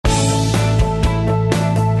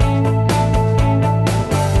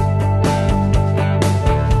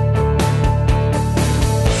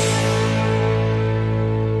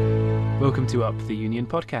to Up the Union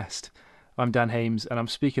podcast. I'm Dan Hames and I'm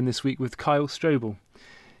speaking this week with Kyle Strobel.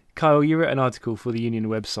 Kyle, you wrote an article for the Union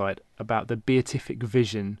website about the beatific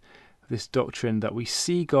vision of this doctrine that we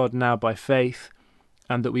see God now by faith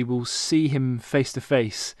and that we will see him face to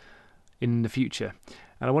face in the future.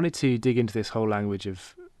 And I wanted to dig into this whole language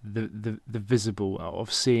of the visible,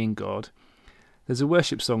 of seeing God. There's a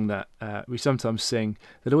worship song that we sometimes sing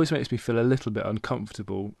that always makes me feel a little bit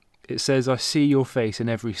uncomfortable. It says, "I see your face in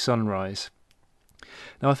every sunrise."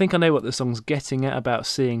 Now, I think I know what the song's getting at about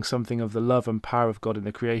seeing something of the love and power of God in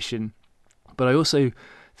the creation, but I also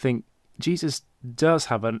think Jesus does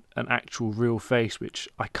have an actual real face which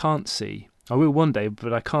I can't see. I will one day,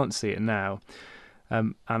 but I can't see it now.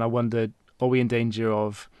 And I wonder, are we in danger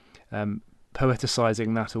of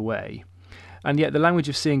poeticizing that away? And yet the language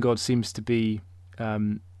of seeing God seems to be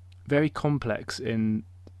very complex in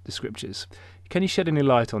the scriptures. Can you shed any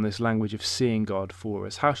light on this language of seeing God for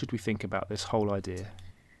us? How should we think about this whole idea?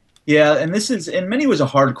 Yeah, and this is in many ways a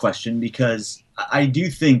hard question because I do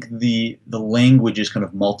think the language is kind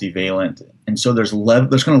of multivalent, and so there's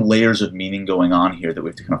kind of layers of meaning going on here that we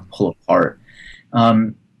have to kind of pull apart.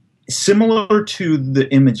 Similar to the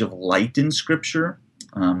image of light in Scripture,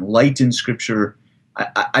 I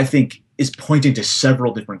think is pointing to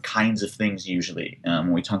several different kinds of things usually.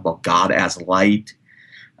 When we talk about God as light,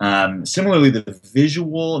 similarly the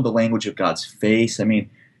visual and the language of God's face. I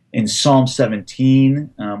mean, in Psalm 17,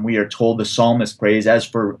 we are told the psalmist prays, as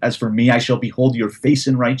for me, I shall behold your face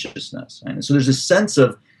in righteousness. And so there's a sense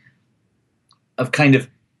of kind of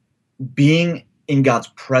being in God's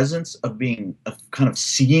presence, of kind of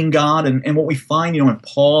seeing God. And what we find, in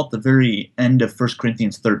Paul at the very end of 1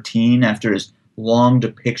 Corinthians 13, after his long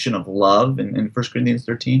depiction of love in 1 Corinthians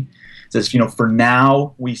 13, says, for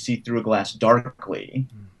now we see through a glass darkly.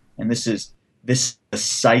 And this is the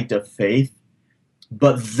sight of faith.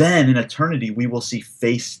 But then in eternity, we will see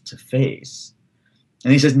face to face.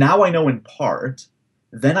 And he says, now I know in part,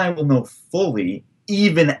 then I will know fully,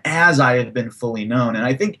 even as I have been fully known. And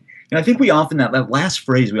I think we often, that last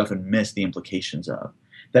phrase, we often miss the implications of.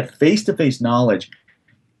 That face-to-face knowledge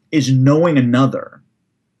is knowing another.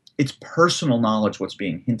 It's personal knowledge what's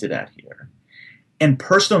being hinted at here. And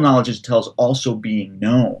personal knowledge tells also being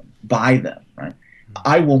known by them, right?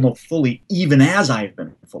 I will know fully, even as I have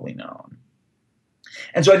been fully known.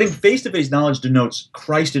 And so I think face-to-face knowledge denotes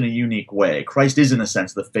Christ in a unique way. Christ is, in a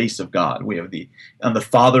sense, the face of God. We have the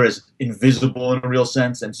Father as invisible in a real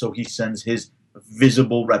sense, and so he sends his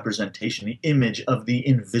visible representation, the image of the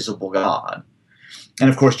invisible God. And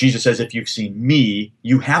of course, Jesus says, if you've seen me,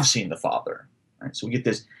 you have seen the Father. Right? So we get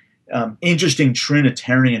this interesting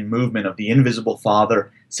Trinitarian movement of the invisible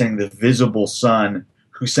Father sending the visible Son,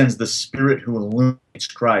 who sends the Spirit who illuminates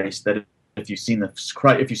Christ, that if you've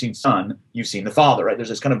seen Son, you've seen the Father, right? There's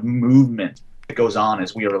this kind of movement that goes on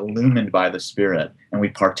as we are illumined by the Spirit and we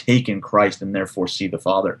partake in Christ and therefore see the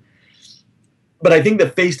Father. But I think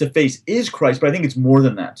that face-to-face is Christ, but I think it's more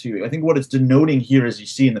than that too. I think what it's denoting here, as you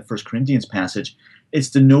see in the 1 Corinthians passage, it's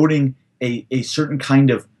denoting a certain kind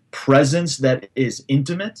of presence that is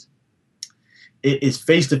intimate. It is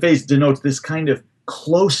face-to-face, denotes this kind of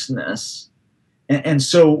closeness. And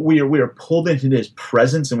so we are pulled into his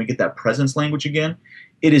presence, and we get that presence language again.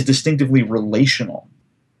 It is distinctively relational.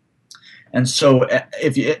 And so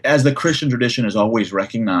as the Christian tradition has always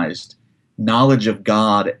recognized, knowledge of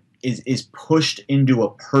God is pushed into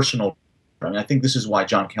a personal. I think this is why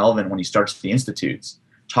John Calvin, when he starts the Institutes,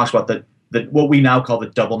 talks about what we now call the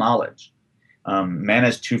double knowledge. Man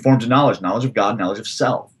has two forms of knowledge of God, knowledge of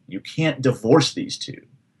self. You can't divorce these two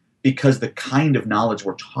because the kind of knowledge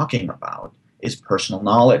we're talking about is personal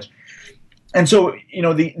knowledge. And so,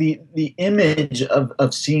 the image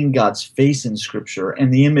of seeing God's face in Scripture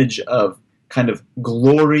and the image of kind of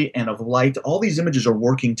glory and of light, all these images are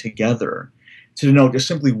working together to denote just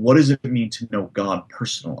simply what does it mean to know God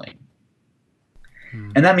personally.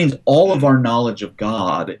 And that means all of our knowledge of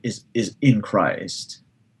God is in Christ.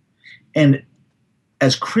 And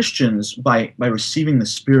as Christians, by receiving the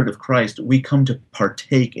Spirit of Christ, we come to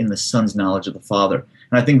partake in the Son's knowledge of the Father.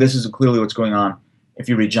 And I think this is clearly what's going on if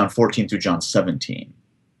you read John 14 through John 17.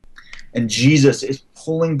 And Jesus is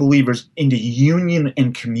pulling believers into union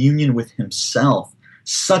and communion with himself,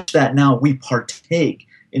 such that now we partake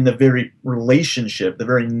in the very relationship, the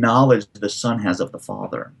very knowledge the Son has of the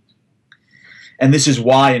Father. And this is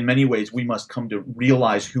why, in many ways, we must come to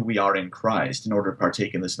realize who we are in Christ in order to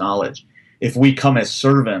partake in this knowledge. If we come as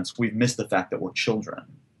servants, we've missed the fact that we're children.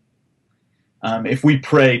 If we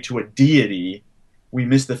pray to a deity, we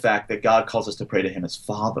miss the fact that God calls us to pray to him as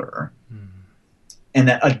Father. And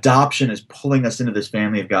that adoption is pulling us into this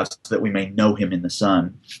family of God so that we may know him in the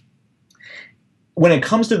Son. when it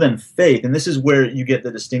comes to then faith, and this is where you get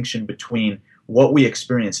the distinction between what we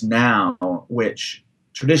experience now, which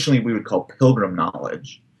traditionally we would call pilgrim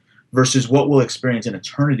knowledge, versus what we'll experience in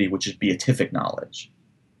eternity, which is beatific knowledge.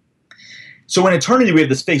 So in eternity, we have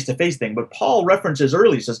this face-to-face thing, but Paul references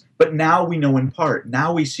early, he says, but now we know in part,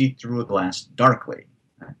 now we see through a glass darkly.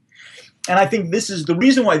 And I think this is the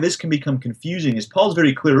reason why this can become confusing is Paul's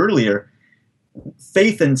very clear earlier,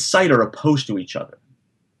 faith and sight are opposed to each other.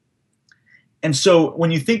 And so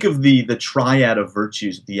when you think of the triad of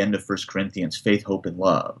virtues at the end of 1 Corinthians, faith, hope, and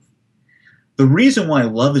love, the reason why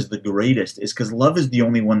love is the greatest is because love is the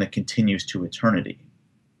only one that continues to eternity.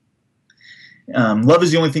 Love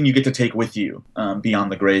is the only thing you get to take with you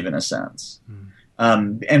beyond the grave, in a sense.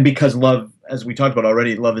 And because love, as we talked about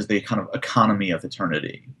already, love is the kind of economy of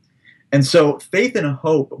eternity. And so faith and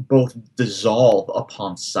hope both dissolve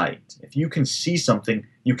upon sight. If you can see something,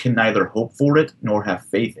 you can neither hope for it nor have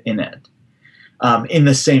faith in it in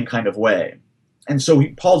the same kind of way. And so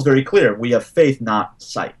Paul's very clear, we have faith, not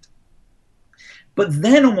sight. But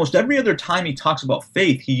then almost every other time he talks about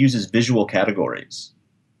faith, he uses visual categories.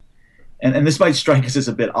 And this might strike us as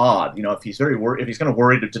a bit odd, if he's if he's kind of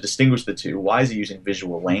worried to distinguish the two, why is he using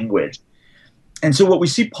visual language? And so what we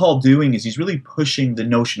see Paul doing is he's really pushing the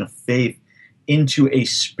notion of faith into a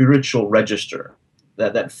spiritual register.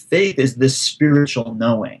 That faith is this spiritual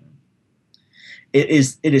knowing. It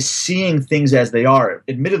is seeing things as they are,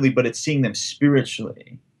 admittedly, but it's seeing them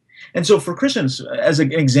spiritually. And so for Christians, as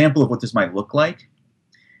an example of what this might look like,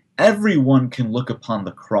 everyone can look upon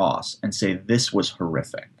the cross and say, this was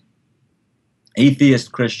horrific.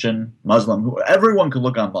 Atheist, Christian, Muslim, everyone could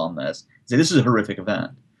look upon this and say, this is a horrific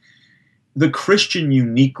event. The Christian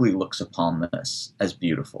uniquely looks upon this as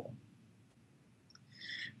beautiful.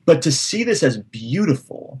 But to see this as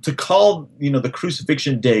beautiful, to call the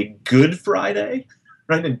crucifixion day Good Friday,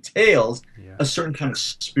 right, entails a certain kind of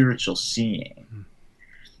spiritual seeing.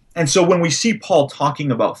 And so when we see Paul talking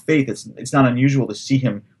about faith, it's not unusual to see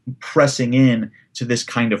him pressing in to this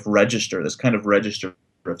kind of register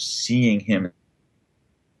of seeing him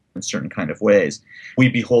in certain kind of ways. We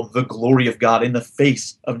behold the glory of God in the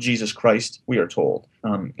face of Jesus Christ, we are told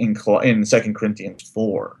in 2 Corinthians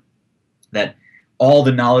 4, that all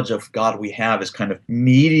the knowledge of God we have is kind of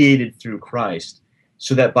mediated through Christ,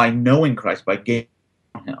 so that by knowing Christ, by gazing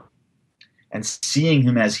on him and seeing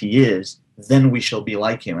him as he is, then we shall be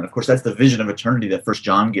like him. And of course, that's the vision of eternity that 1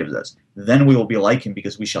 John gives us. Then we will be like him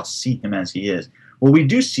because we shall see him as he is. Well, we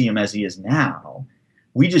do see him as he is now.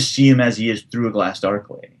 We just see him as he is through a glass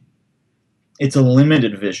darkly. It's a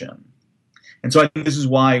limited vision. And so I think this is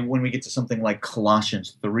why when we get to something like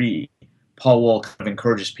Colossians 3, Paul will kind of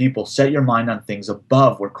encourage people, set your mind on things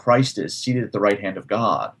above where Christ is, seated at the right hand of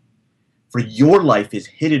God. For your life is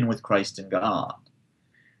hidden with Christ in God.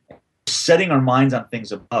 Setting our minds on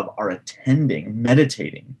things above are attending,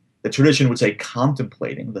 meditating. The tradition would say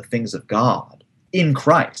contemplating the things of God in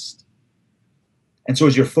Christ. And so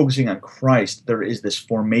as you're focusing on Christ, there is this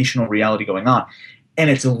formational reality going on. And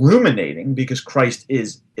it's illuminating because Christ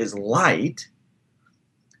is light.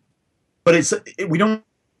 But we don't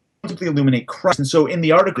simply illuminate Christ. And so in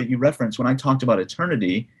the article that you referenced, when I talked about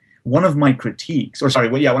eternity, one of my critiques, when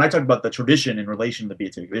I talked about the tradition in relation to the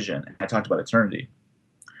beatific vision, I talked about eternity.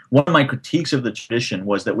 One of my critiques of the tradition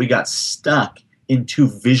was that we got stuck in too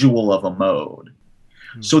visual of a mode.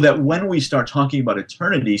 So that when we start talking about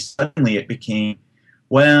eternity, suddenly it became,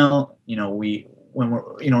 when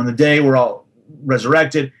we're, in the day we're all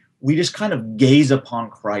resurrected, we just kind of gaze upon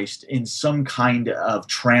Christ in some kind of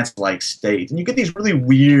trance-like state. And you get these really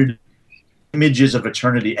weird images of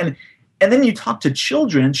eternity. And then you talk to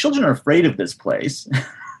children, and children are afraid of this place.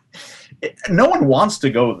 No one wants to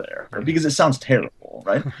go there because it sounds terrible,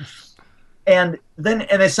 right? And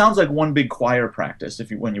it sounds like one big choir practice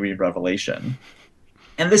when you read Revelation.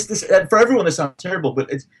 And this for everyone this sounds terrible,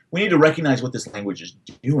 but we need to recognize what this language is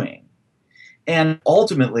doing. And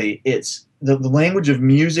ultimately, it's the language of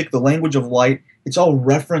music, the language of light. It's all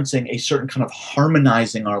referencing a certain kind of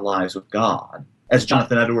harmonizing our lives with God. As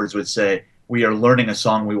Jonathan Edwards would say, we are learning a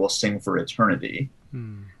song we will sing for eternity.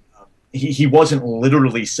 He wasn't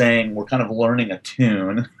literally saying we're kind of learning a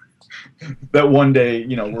tune that one day,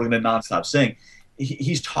 we're going to nonstop sing.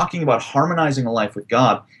 He's talking about harmonizing a life with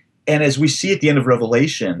God. And as we see at the end of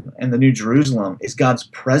Revelation and the New Jerusalem, is God's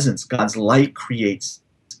presence, God's light creates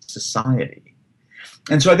society.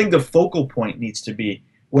 And so I think the focal point needs to be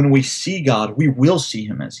when we see God, we will see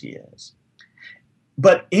him as he is.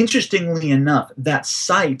 But interestingly enough, that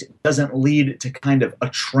sight doesn't lead to kind of a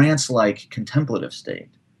trance-like contemplative state.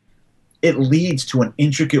 It leads to an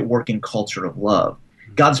intricate working culture of love.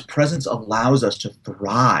 God's presence allows us to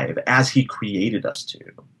thrive as he created us to.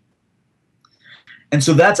 And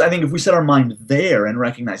so that's, I think, if we set our mind there and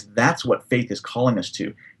recognize that's what faith is calling us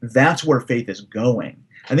to, that's where faith is going.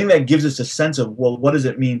 I think that gives us a sense of, well, what does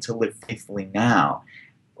it mean to live faithfully now?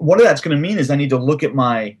 What that's going to mean is I need to look at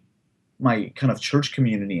my kind of church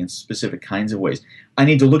community in specific kinds of ways. I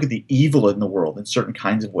need to look at the evil in the world in certain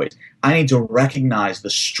kinds of ways. I need to recognize the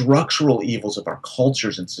structural evils of our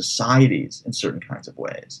cultures and societies in certain kinds of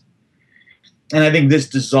ways. And I think this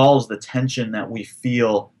dissolves the tension that we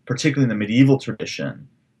feel, particularly in the medieval tradition,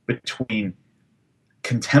 between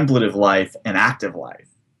contemplative life and active life.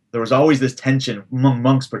 There was always this tension among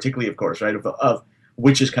monks, particularly, of course, right, of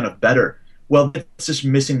which is kind of better. Well, it's just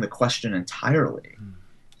missing the question entirely.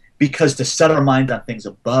 Because to set our minds on things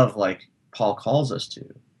above, like Paul calls us to,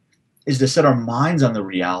 is to set our minds on the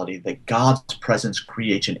reality that God's presence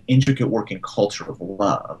creates an intricate working culture of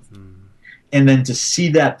love. And then to see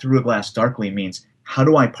that through a glass darkly means, how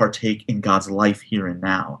do I partake in God's life here and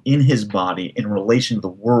now, in his body, in relation to the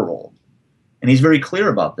world? And he's very clear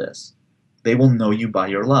about this. They will know you by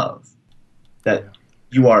your love. That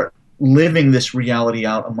you are living this reality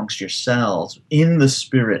out amongst yourselves in the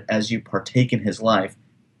Spirit as you partake in his life,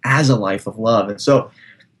 as a life of love. And so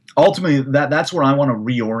ultimately that's where I want to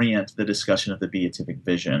reorient the discussion of the beatific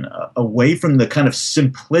vision, away from the kind of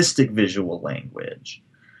simplistic visual language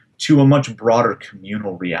to a much broader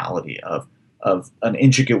communal reality of an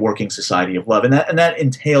intricate working society of love. And that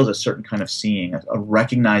entails a certain kind of seeing, a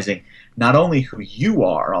recognizing not only who you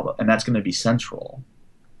are, and that's going to be central,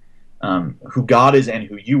 who God is and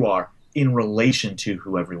who you are in relation to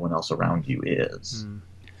who everyone else around you is.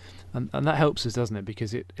 And that helps us, doesn't it?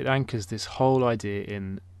 Because it anchors this whole idea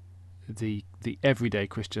in the everyday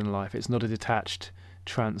Christian life. It's not a detached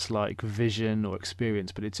trance-like vision or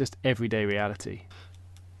experience, but it's just everyday reality.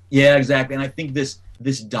 Yeah, exactly. And I think this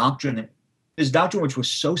doctrine which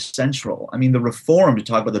was so central. I mean, the Reformed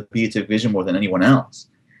talk about the beatific vision more than anyone else.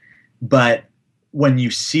 But when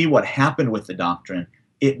you see what happened with the doctrine,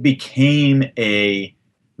 it became a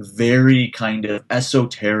very kind of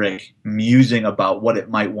esoteric musing about what it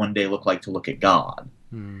might one day look like to look at God.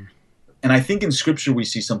 And I think in Scripture we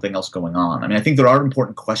see something else going on. I mean, I think there are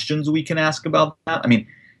important questions we can ask about that. I mean,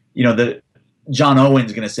 John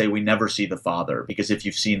Owen's going to say we never see the Father, because if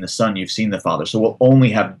you've seen the Son, you've seen the Father. So we'll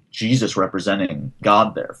only have Jesus representing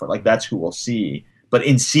God there. That's who we'll see. But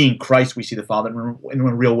in seeing Christ, we see the Father in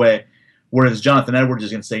a real way. Whereas Jonathan Edwards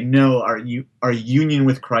is going to say, no, our union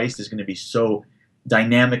with Christ is going to be so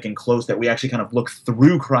dynamic and close that we actually kind of look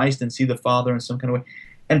through Christ and see the Father in some kind of way.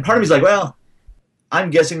 And part of me is like, well,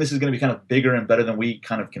 I'm guessing this is going to be kind of bigger and better than we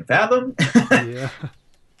kind of can fathom. Yeah.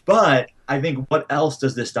 But I think, what else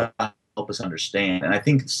does this stuff help us understand? And I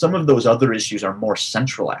think some of those other issues are more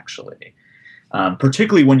central, actually.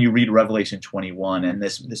 Particularly when you read Revelation 21 and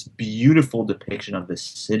this beautiful depiction of this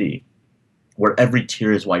city where every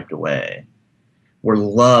tear is wiped away, where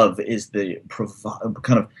love is the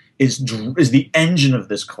is the engine of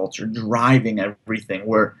this culture, driving everything,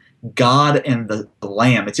 where God and the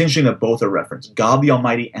Lamb, it's interesting that both are referenced, God the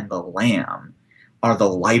Almighty and the Lamb are the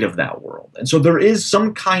light of that world. And so there is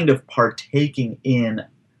some kind of partaking in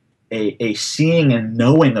a seeing and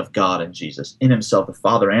knowing of God and Jesus in himself, the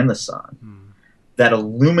Father and the Son, that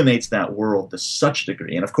illuminates that world to such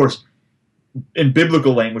degree. And of course, in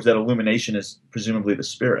biblical language, that illumination is presumably the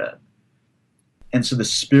Spirit. And so the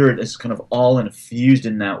Spirit is kind of all infused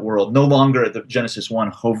in that world, no longer at the Genesis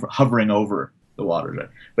 1 hovering over the waters, right?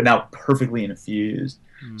 But now perfectly infused,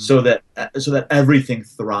 so that everything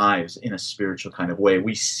thrives in a spiritual kind of way.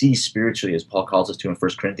 We see spiritually, as Paul calls us to in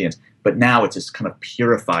 1 Corinthians, but now it's this kind of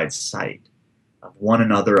purified sight of one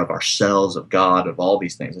another, of ourselves, of God, of all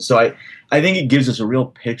these things. And so I think it gives us a real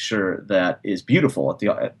picture that is beautiful at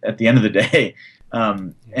the end of the day,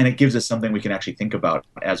 and it gives us something we can actually think about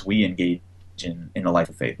as we engage in the life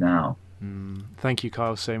of faith now. Thank you,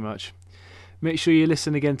 Kyle, so much. Make sure you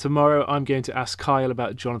listen again tomorrow. I'm going to ask Kyle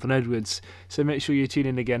about Jonathan Edwards, so make sure you tune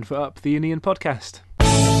in again for Up the Union podcast.